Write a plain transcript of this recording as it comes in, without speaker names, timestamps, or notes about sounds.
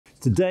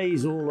Today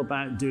is all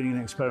about doing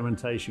an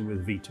experimentation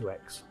with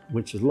V2X,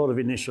 which is a lot of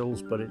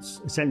initials, but it's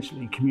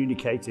essentially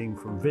communicating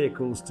from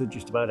vehicles to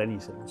just about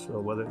anything. So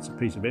whether it's a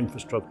piece of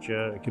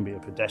infrastructure, it can be a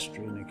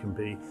pedestrian, it can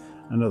be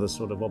another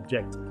sort of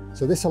object.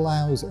 So this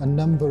allows a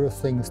number of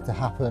things to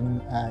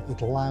happen. It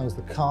allows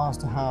the cars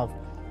to have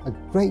a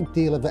great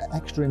deal of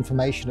extra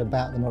information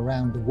about them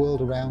around the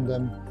world around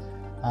them,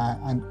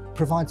 and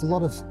provides a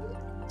lot of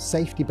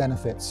safety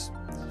benefits.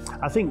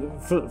 I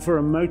think for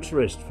a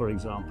motorist, for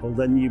example,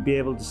 then you'd be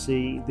able to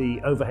see the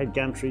overhead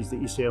gantries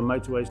that you see on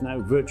motorways now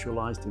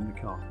virtualized in the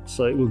car.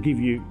 So it will give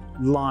you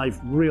live,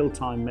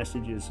 real-time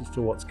messages as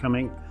to what's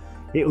coming.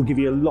 It will give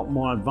you a lot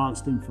more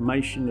advanced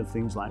information of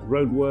things like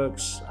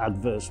roadworks,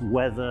 adverse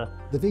weather.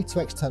 The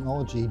V2X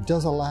technology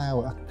does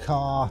allow a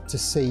car to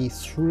see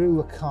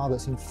through a car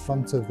that's in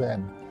front of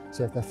them.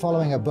 So if they're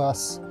following a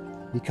bus,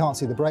 you can't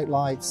see the brake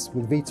lights.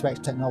 With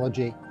V2X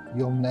technology,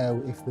 you'll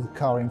know if the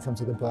car in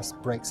front of the bus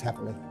brakes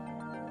heavily.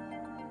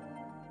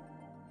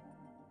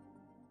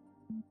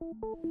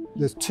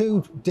 There's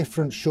two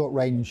different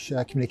short-range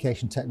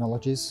communication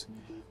technologies.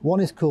 One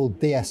is called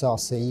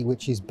Dsrc,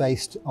 which is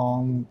based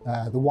on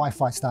the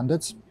Wi-Fi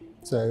standards.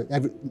 So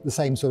the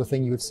same sort of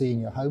thing you would see in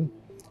your home,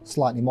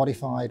 slightly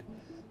modified.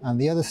 And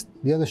the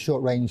other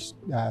short-range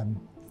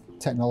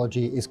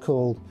technology is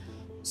called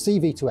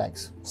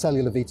V2X,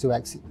 cellular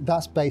V2X.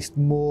 That's based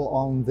more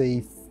on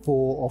the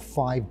 4 or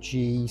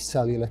 5G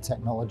cellular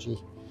technology.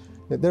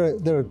 There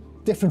are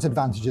different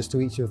advantages to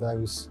each of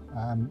those,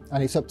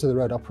 and it's up to the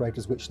road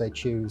operators which they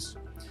choose.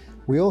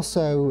 We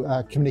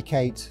also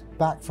communicate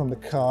back from the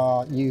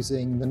car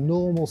using the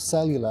normal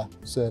cellular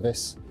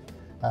service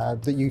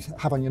that you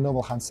have on your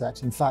normal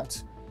handset. In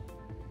fact,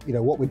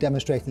 what we're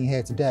demonstrating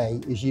here today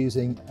is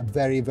using a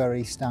very,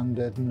 very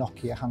standard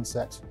Nokia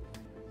handset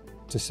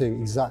to see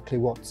exactly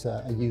what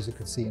a user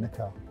could see in a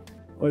car.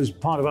 Well, as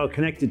part of our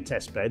connected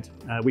testbed,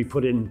 we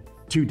put in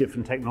two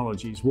different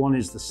technologies. One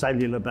is the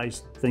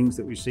cellular-based things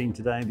that we've seen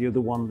today. The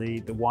other one, the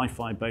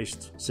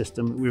Wi-Fi-based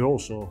system that we're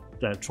also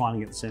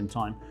trialing at the same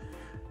time.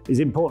 It's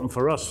important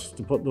for us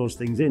to put those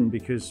things in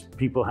because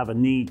people have a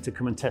need to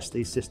come and test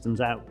these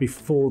systems out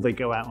before they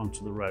go out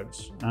onto the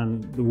roads.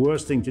 And the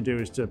worst thing to do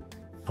is to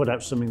put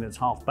out something that's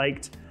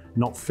half-baked,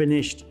 not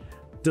finished,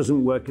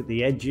 doesn't work at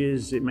the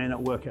edges, it may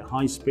not work at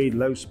high speed,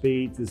 low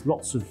speed. There's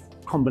lots of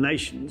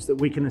combinations that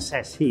we can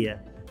assess here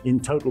in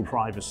total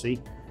privacy,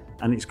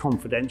 and it's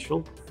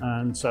confidential.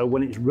 And so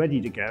when it's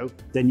ready to go,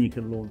 then you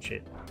can launch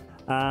it.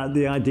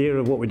 The idea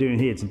of what we're doing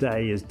here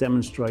today is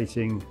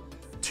demonstrating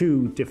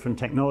two different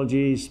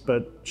technologies,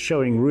 but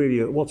showing really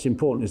that what's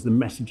important is the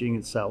messaging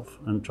itself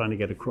and trying to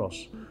get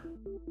across.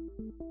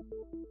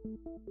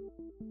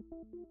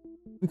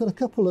 We've got a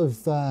couple of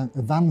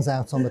vans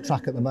out on the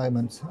track at the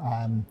moment.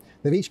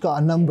 They've each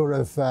got a number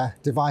of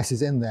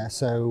devices in there,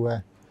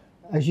 so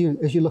as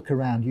you look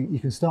around, you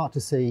can start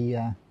to see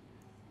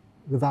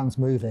the vans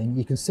moving.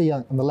 You can see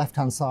on the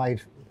left-hand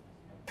side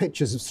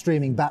pictures of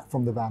streaming back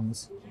from the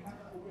vans,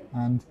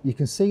 and you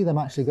can see them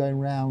actually going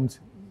round,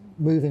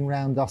 moving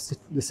around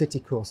the city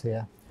course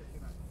here.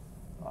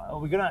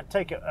 Well, we're going to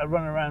take a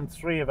run around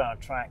three of our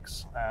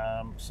tracks.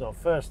 So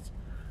first,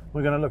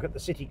 we're going to look at the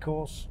city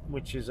course,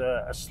 which is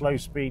a slow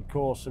speed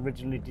course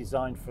originally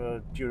designed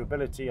for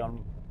durability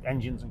on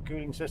engines and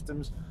cooling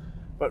systems,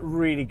 but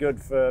really good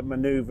for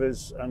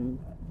maneuvers and,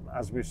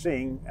 as we're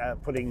seeing,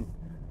 putting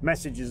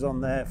messages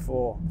on there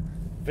for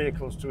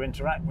vehicles to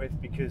interact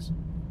with, because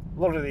a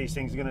lot of these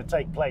things are going to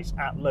take place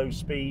at low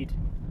speed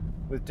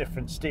with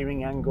different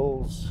steering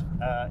angles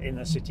in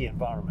a city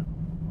environment.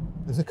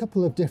 There's a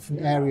couple of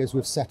different areas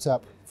we've set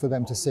up for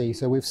them to see.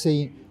 So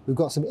we've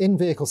got some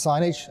in-vehicle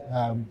signage,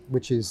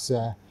 which is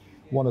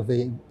one of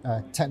the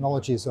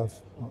technologies of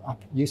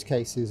use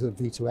cases of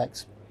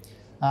V2X.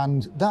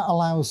 And that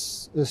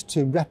allows us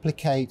to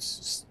replicate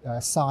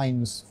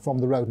signs from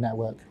the road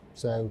network.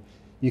 So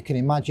you can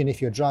imagine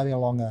if you're driving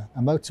along a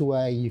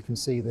motorway, you can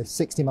see the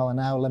 60 mile an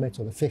hour limit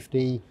or the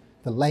 50,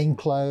 the lane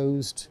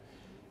closed.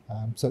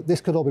 So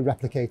this could all be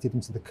replicated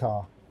into the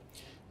car.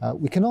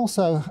 We can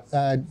also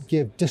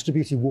give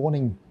distributed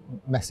warning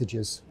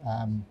messages,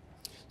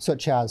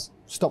 such as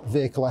stop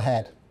vehicle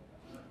ahead,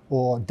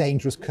 or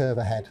dangerous curve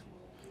ahead,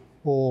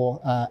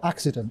 or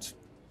accident,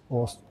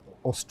 or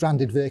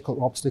stranded vehicle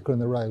or obstacle in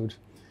the road.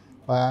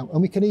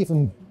 And we can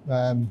even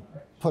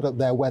put up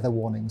their weather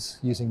warnings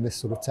using this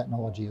sort of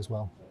technology as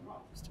well.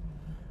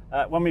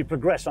 When we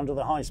progress onto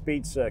the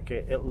high-speed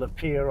circuit, it'll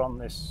appear on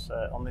this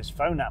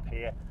phone app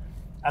here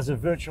as a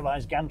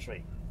virtualized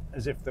gantry,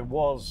 as if there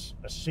was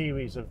a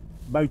series of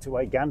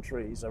motorway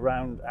gantries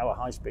around our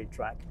high-speed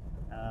track,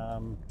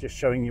 just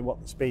showing you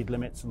what the speed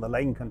limits and the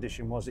lane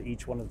condition was at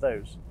each one of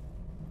those.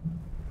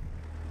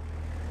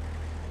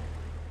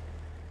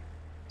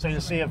 So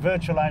you'll see a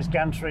virtualized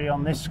gantry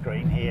on this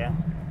screen here,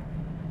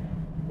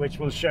 which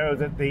will show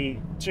that the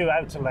two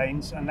outer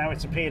lanes, and now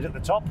it's appeared at the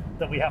top,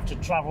 that we have to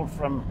travel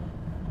from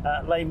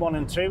lane 1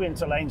 and 2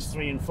 into lanes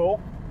 3 and 4,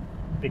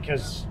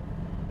 because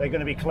they're going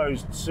to be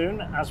closed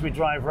soon. As we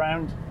drive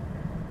round,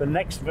 the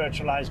next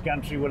virtualized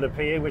gantry will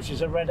appear, which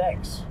is a red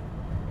X.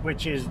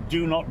 which is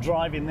do not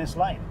drive in this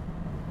lane.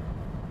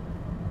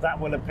 That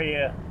will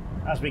appear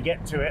as we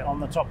get to it on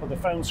the top of the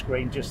phone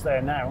screen just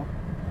there now.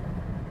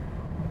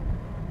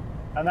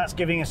 And that's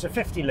giving us a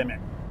 50 limit.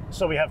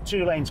 So we have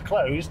 2 lanes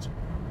closed,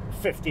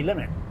 50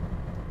 limit.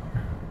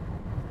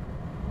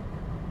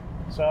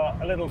 So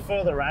a little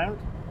further round,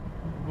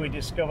 we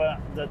discover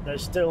that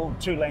there's still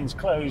 2 lanes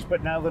closed,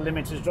 but now the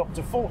limit has dropped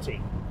to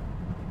 40.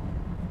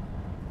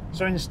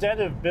 So instead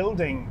of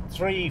building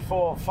 3,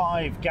 4,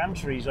 5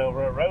 gantries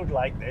over a road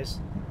like this,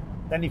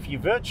 then if you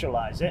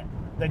virtualize it,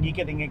 then you're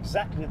getting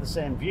exactly the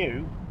same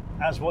view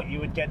as what you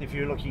would get if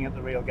you were looking at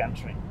the real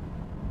gantry.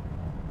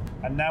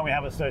 And now we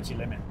have a 30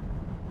 limit.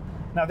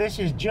 Now this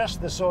is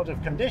just the sort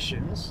of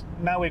conditions.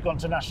 Now we've gone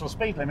to national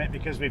speed limit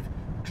because we've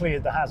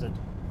cleared the hazard.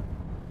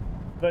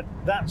 But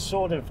that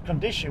sort of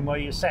condition where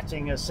you're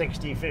setting a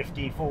 60,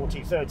 50,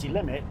 40, 30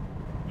 limit,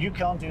 you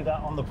can't do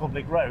that on the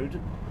public road,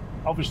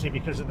 obviously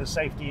because of the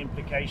safety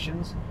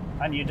implications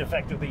and you'd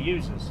affect other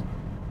users.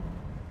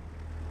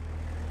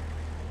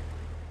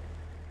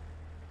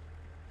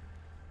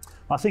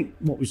 I think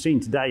what we've seen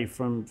today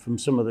from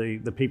some of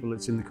the people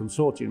that's in the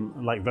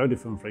consortium, like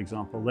Vodafone, for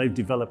example, they've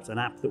developed an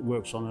app that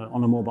works on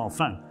a mobile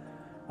phone,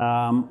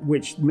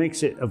 which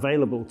makes it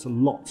available to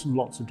lots and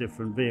lots of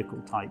different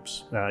vehicle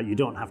types. You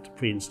don't have to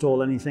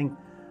pre-install anything.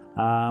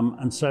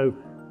 And so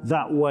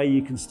that way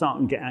you can start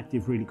and get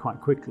active really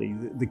quite quickly.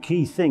 The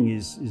key thing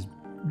is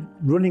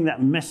running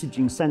that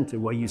messaging center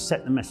where you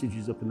set the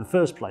messages up in the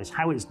first place,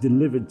 how it's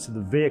delivered to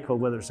the vehicle,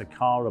 whether it's a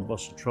car, a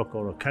bus, a truck,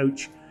 or a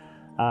coach.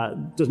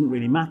 Doesn't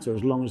really matter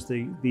as long as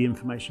the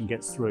information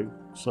gets through.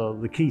 So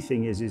the key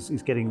thing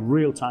is getting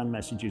real-time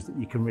messages that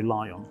you can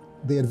rely on.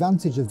 The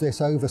advantage of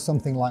this over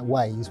something like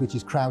Waze, which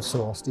is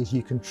crowdsourced, is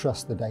you can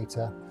trust the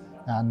data,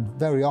 and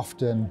very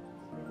often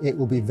it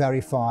will be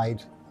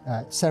verified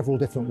several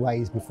different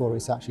ways before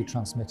it's actually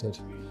transmitted.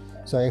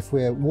 So if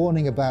we're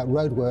warning about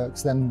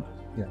roadworks, then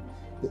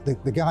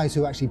the guys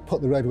who actually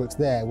put the roadworks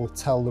there will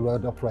tell the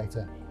road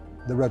operator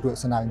the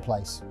roadworks are now in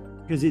place.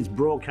 Because it's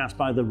broadcast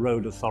by the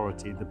road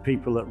authority, the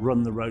people that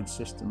run the road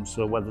system.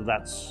 So whether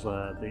that's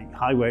the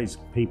highways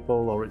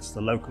people or it's the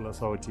local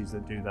authorities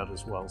that do that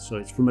as well. So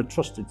it's from a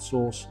trusted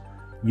source,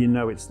 you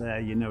know it's there,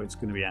 you know it's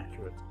going to be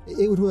accurate.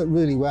 It would work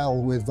really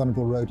well with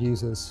vulnerable road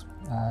users.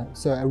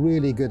 So a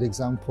really good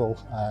example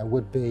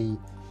would be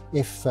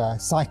if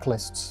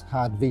cyclists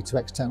had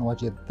V2X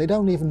technology. They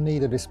don't even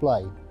need a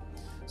display.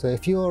 So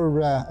if you're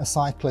a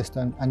cyclist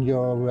and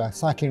you're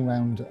cycling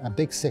around a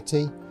big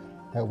city,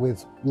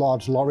 with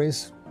large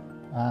lorries,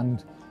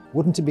 and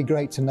wouldn't it be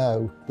great to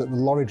know that the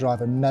lorry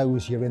driver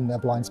knows you're in their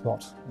blind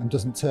spot and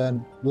doesn't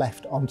turn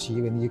left onto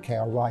you in the UK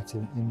or right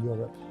in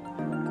Europe?